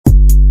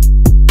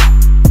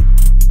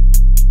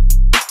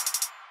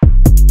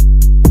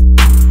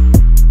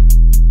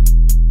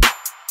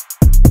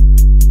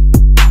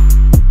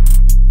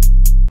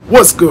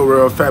What's good,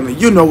 real family?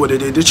 You know what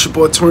it is. It's your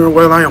boy Twin.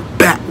 Well, I am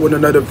back with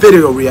another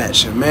video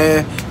reaction,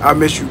 man. I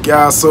miss you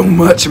guys so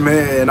much,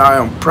 man, and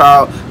I am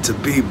proud to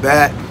be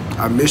back.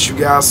 I miss you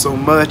guys so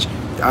much.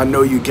 I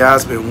know you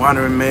guys been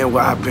wondering, man,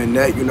 where I've been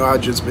at. You know, I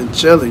just been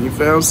chilling. You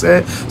feel what I'm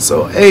saying?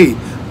 So, hey,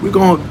 we're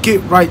gonna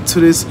get right to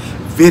this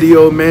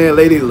video, man.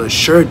 Lady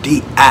LESHURR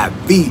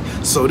D.I.V.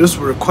 So this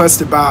was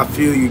requested by a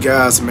few of you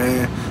guys,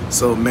 man.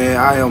 So, man,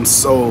 I am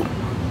so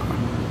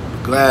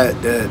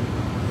glad that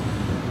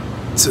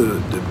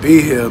to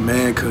be here,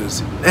 man,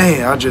 because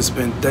man, I just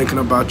been thinking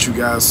about you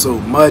guys so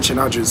much, and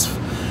I just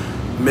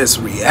miss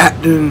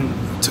reacting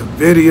to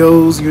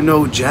videos, you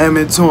know,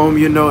 jamming to them,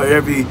 you know,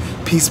 every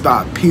piece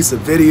by piece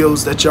of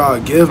videos that y'all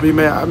give me,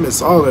 man. I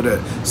miss all of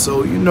that.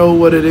 So you know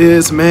what it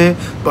is, man.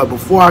 But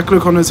before I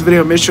click on this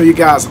video, make sure you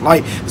guys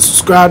like and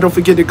subscribe. Don't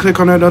forget to click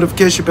on that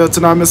notification bell to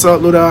not miss an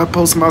upload that I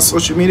post on my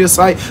social media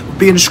site. Will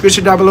be in the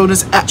description down below.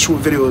 This actual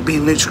video will be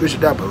in the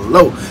description down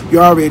below.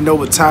 You already know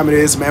what time it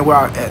is, man. We're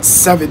at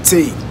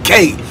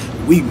 17K.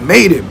 We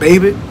made it,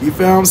 baby. You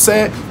feel what I'm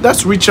saying?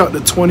 Let's reach out to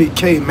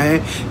 20K,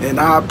 man. And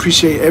I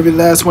appreciate every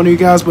last one of you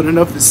guys. But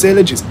enough to say,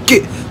 let's just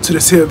get to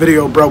this here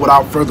video, bro,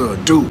 without further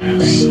ado.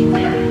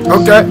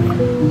 Okay.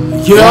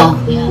 Yeah.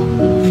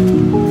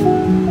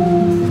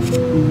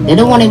 They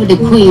don't want it with the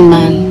queen,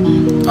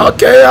 man.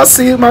 Okay, I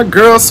see my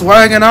girl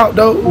swagging out,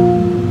 though.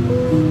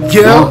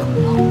 Yeah.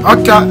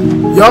 Okay.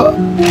 Yeah.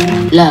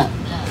 Look.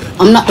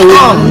 I'm not the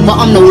one, but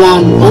I'm the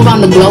one. All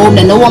around the globe,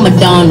 they know I'm a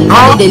don.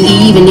 I didn't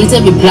leave and need to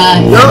reply.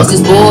 I was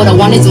just bored, I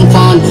wanted some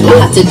fun.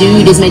 I had to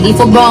do this, maybe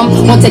for bum.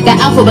 Won't take that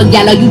out for a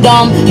gal, are you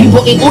dumb? You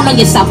put it all on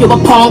yourself, you're a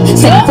punk.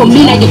 Say it for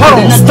me, now you're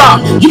putting a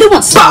done. You don't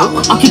want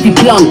smoke, I'll keep you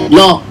blunt.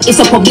 Look, it's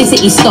a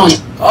publicity stunt.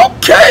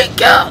 Okay,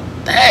 god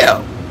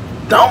damn.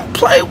 Don't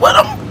play with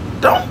them.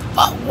 Don't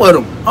fuck with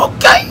them,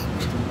 okay?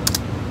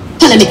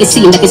 Trying to make it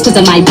seem like it's cause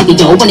of my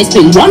video when it's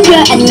been 1 year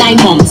and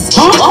 9 months.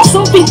 Huh?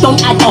 Something don't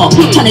add up.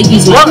 Trying to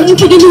use my name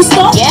for your new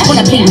stuff.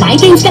 Wanna play my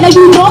games, can I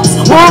you nuts?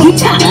 You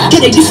tap,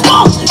 can I you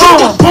stop?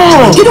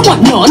 You don't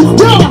want none,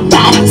 we're not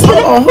bad.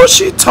 Oh, who's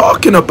she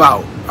talking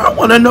about? I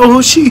wanna know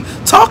who she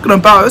talking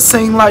about. It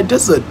seems like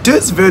this is a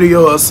diss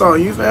video or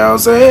something, you feel what I'm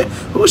saying?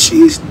 Who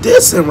she's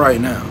dissing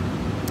right now?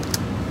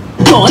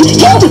 Hell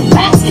with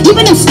rats,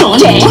 giving them stun.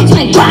 Watch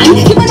my grind,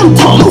 giving them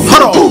tongues.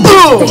 Hold on.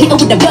 The hit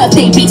with the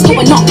birthday beats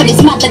going off, but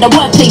it's mad that the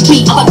wordplay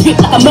beat. I got drip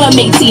like a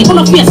mermaid tea, full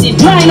of fierces.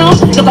 Right now,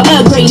 look at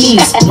her grey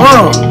knees.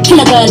 Kill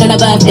a girl on a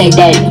birthday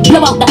day.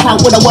 Blow out the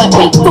cloud with a word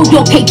weight. Throw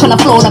your cake on the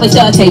floor like it's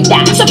dirty.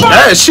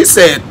 Yeah, she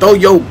said throw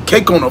your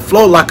cake on the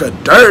floor like a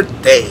dirt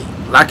thing.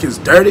 Like it's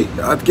dirty?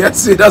 I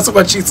guess that's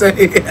what she said.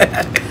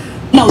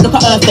 No, look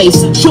at her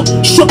face. Shook,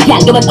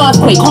 yeah, you're an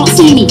earthquake. Can't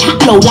see me, hat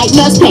low like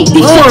nurse plate.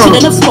 This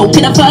shouldn't have spoke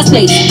in the first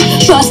place.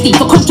 Thirsty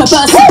for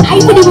controversy. I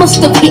really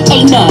must have hit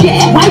a nerve.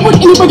 Why would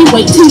anybody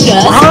wait 2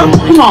 years?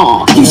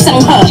 Nah, you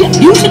sang her.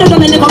 You should have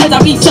done a little bit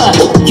of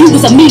research. You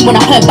was a meme when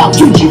I heard about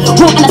you.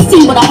 Wrong and I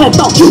seen when I heard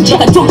about you.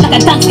 Like a jump, like a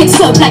dance, get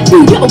served like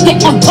food. You'll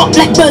get on top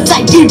like birds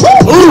like you.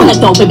 You wanna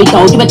go, baby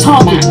doll, you a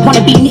target.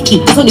 Wanna be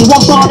Nikki, there's only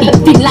one Barbie.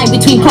 Thin line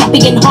between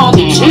Carpy and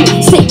Harvey.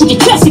 Say it with your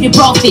chest if you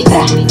brought it.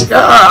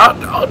 God,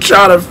 I'm trying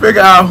to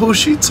figure out who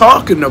she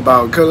talking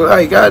about, cause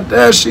like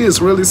goddamn, she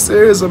is really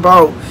serious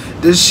about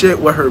this shit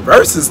with her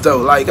verses though.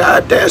 Like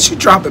goddamn, she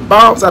dropping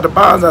bombs out of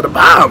bombs out of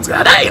bombs.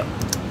 Goddamn.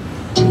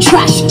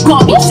 Trash,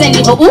 garbage, send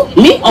it for who?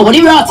 Me? Or what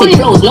it rotted?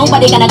 Clothes,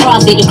 nobody gonna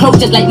cross it. Your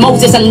clothes just like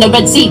Moses and the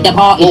Red Sea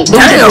departed.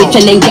 Don't get rich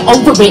and then get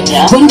over it.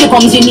 When you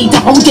comes, you need to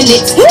hold your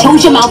lips.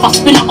 Close your mouth, I'll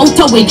spin an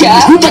auto wig.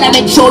 You better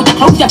make sure you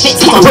close your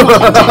fits. Pop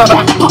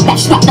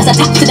that strap that's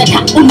attached to the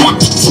cap.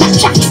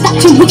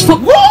 Snatching wigs for.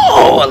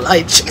 Whoa,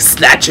 like she's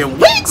snatching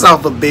wigs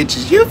off of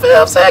bitches. You feel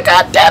what I'm saying?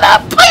 Goddamn,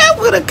 I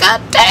play with her.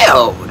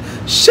 Goddamn.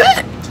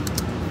 Shit.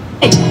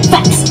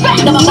 Facts,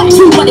 never back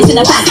 2 bodies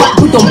in a back.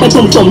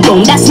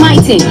 That's my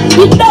thing.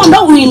 You don't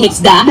know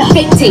remix that.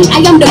 Fake thing, I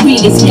am the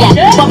realest, yeah.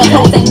 Bubba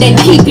close and then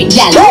keep it,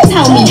 yeah.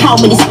 Tell me how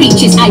many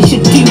speeches I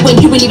should do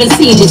when you ain't even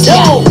seeing this, yeah.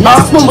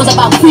 Last one was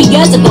about 3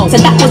 years ago, so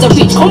that was a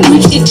reach. Come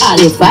reach this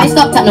alley. If I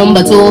stopped at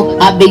number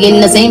 2, I'd be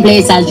in the same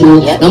place as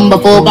you. Number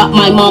 4 got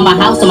my mom a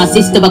house and my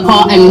sister a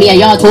car and me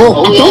a yard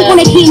talk. I don't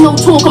wanna hear no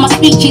talk on my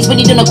speeches when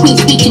you done a queen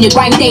speech in your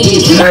grind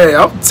daily. Hey,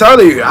 I'm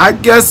telling you, I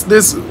guess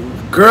this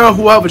girl,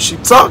 whoever she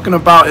talking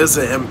about, is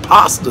an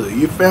imposter.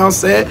 You feel what I'm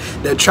saying?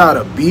 That try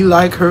to be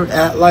like her,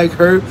 act like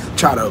her,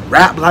 try to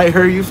rap like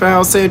her. You feel what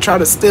I'm saying? Try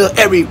to steal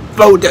every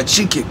flow that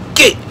she can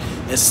get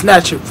and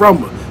snatch it from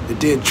her,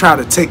 and then try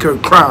to take her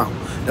crown.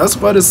 That's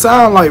what it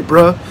sound like,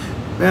 bruh.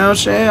 You know what I'm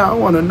saying? I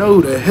want to know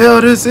who the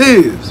hell this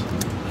is.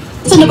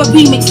 It's another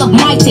remix of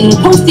my thing.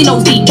 Posting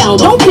those deep down,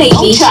 don't play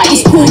me.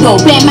 It's cool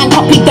though. Bear man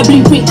copied the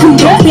blueprint, cool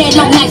though. Bear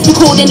long nights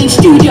recording in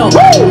studio.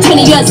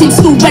 20 years in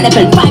school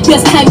relevant. 5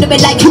 years time to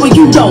be like who are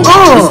you though?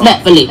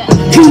 Respectfully,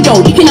 kudo.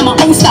 You can have my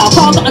old style.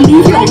 Car got a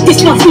new flow. This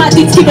one's my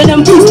dick's giving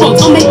them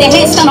goosebumps. I'll make their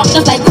hair stand up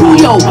just like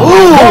Coolio.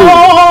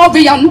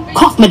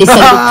 Cough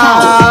medicine with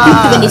cow. You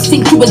doing this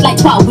thing, you was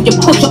like 12 with your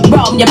push up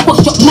bra and your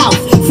push up mouth.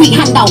 3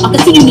 money handout. I can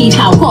see you need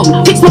help.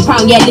 Come, fix my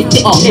crown, yeah, lift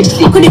it up.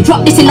 I could have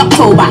dropped this in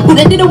October, but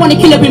I didn't want to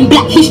kill her in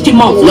Black History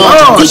Month.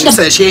 Oh, she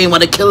said she ain't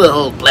want to kill her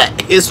whole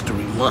Black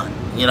History Month.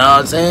 You know what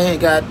I'm saying?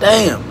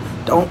 Goddamn.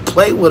 Don't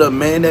play with her,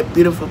 man. That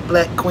beautiful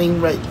black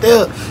queen right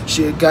there.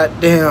 She'll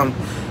goddamn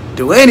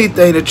do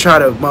anything to try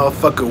to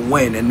motherfucking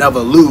win and never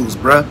lose,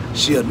 bruh.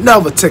 She'll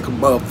never take a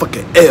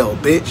motherfucking L,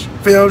 bitch.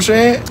 Feel what I'm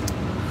saying?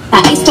 I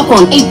ain't stuck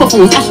on April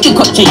Fools, ask your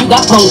culture, you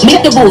got wrong.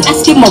 Make the rules,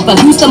 ask your mother,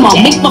 who's the mom?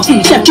 Make my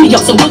food, chef, me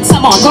up some good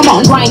salmon. Come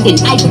on, grinding,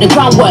 I put the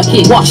ground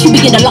working. Watch you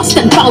begin the lost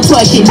and found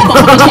working. You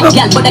got one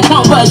check, but the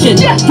count version.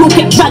 You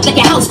get dragged like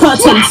your house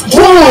curtains.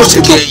 Oh,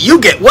 you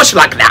get what you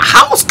like the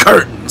house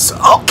curtains.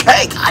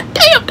 Okay,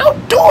 goddamn,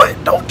 don't do it.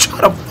 Don't try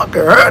to fucking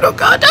hurt her,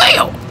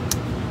 goddamn.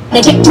 They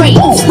get great,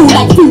 old school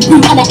like food,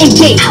 and an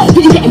MJ.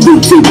 You getting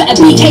rude too, better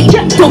behave.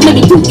 Don't let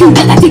me do you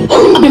like I think.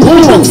 I've been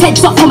pulling those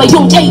heads up from a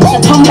young age.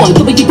 A tomboy,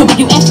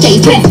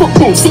 WWFJs, playing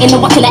football, sitting and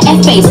watching the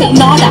FA. Say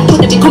nada,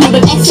 could have been coming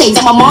with essays.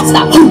 I'm a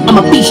monster,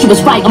 I'm a beast, you was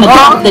right. I'm a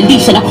dog with the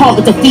leash and I can't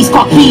with the feast.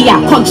 Can't be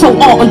out, control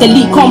alt on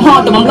delete. Come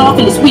harder, I'm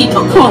laughing this week.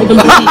 I can't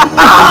even believe.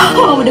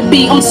 How would it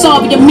be? I'm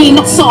sorry, you mean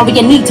not sorry.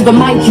 I need to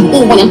remind you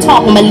all when I'm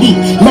top of my league.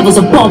 Levels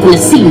above in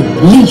the scene.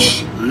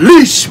 Leash.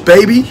 Leash,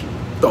 baby.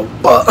 The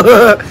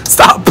fuck?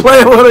 Stop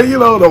playing with her, you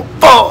know the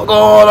fuck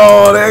going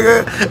on,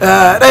 nigga.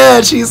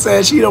 Then she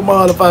said she the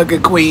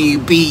motherfucking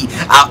queen bee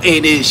out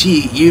in this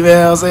shit. You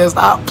know what I'm saying?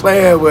 Stop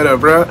playing with her,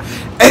 bro.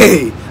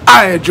 Hey,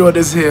 I enjoyed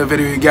this here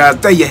video, you guys.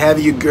 There you have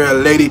it, your girl,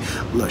 lady,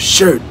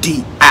 LESHURR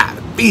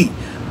D.I.V.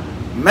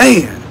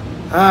 Man,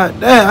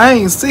 damn, I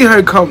ain't see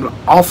her come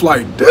off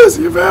like this.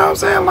 You know what I'm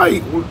saying?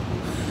 Like,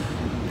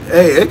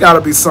 hey, it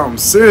gotta be something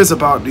serious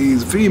about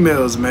these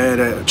females, man,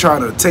 that are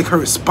trying to take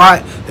her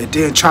spot and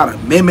then try to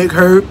mimic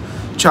her,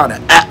 try to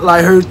act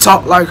like her,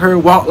 talk like her,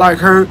 walk like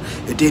her,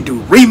 and then do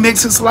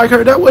remixes like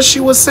her. That's what she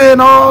was saying,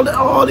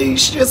 all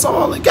these shits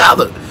all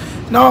together.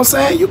 You know what I'm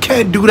saying? You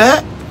can't do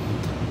that.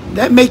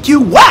 That make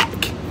you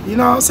whack. You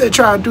know what I'm saying?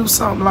 Try to do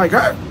something like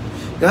her.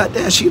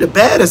 Goddamn, she the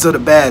baddest of the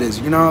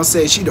baddest. You know what I'm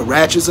saying? She the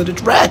ratchets of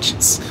the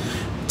ratchets.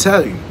 I'm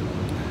telling you.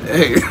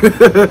 Hey,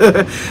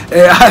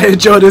 hey, I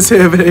enjoyed this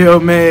here video,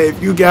 man.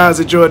 If you guys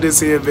enjoyed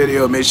this here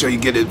video, make sure you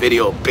give this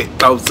video a big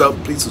thumbs up.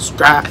 Please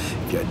subscribe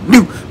if you're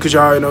new, because you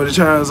already know the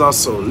channel is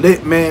also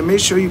lit, man. Make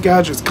sure you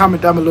guys just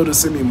comment down below to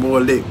send me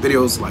more lit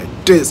videos like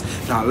this.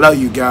 And I love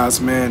you guys,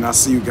 man. I'll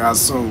see you guys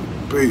soon.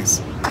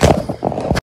 Peace.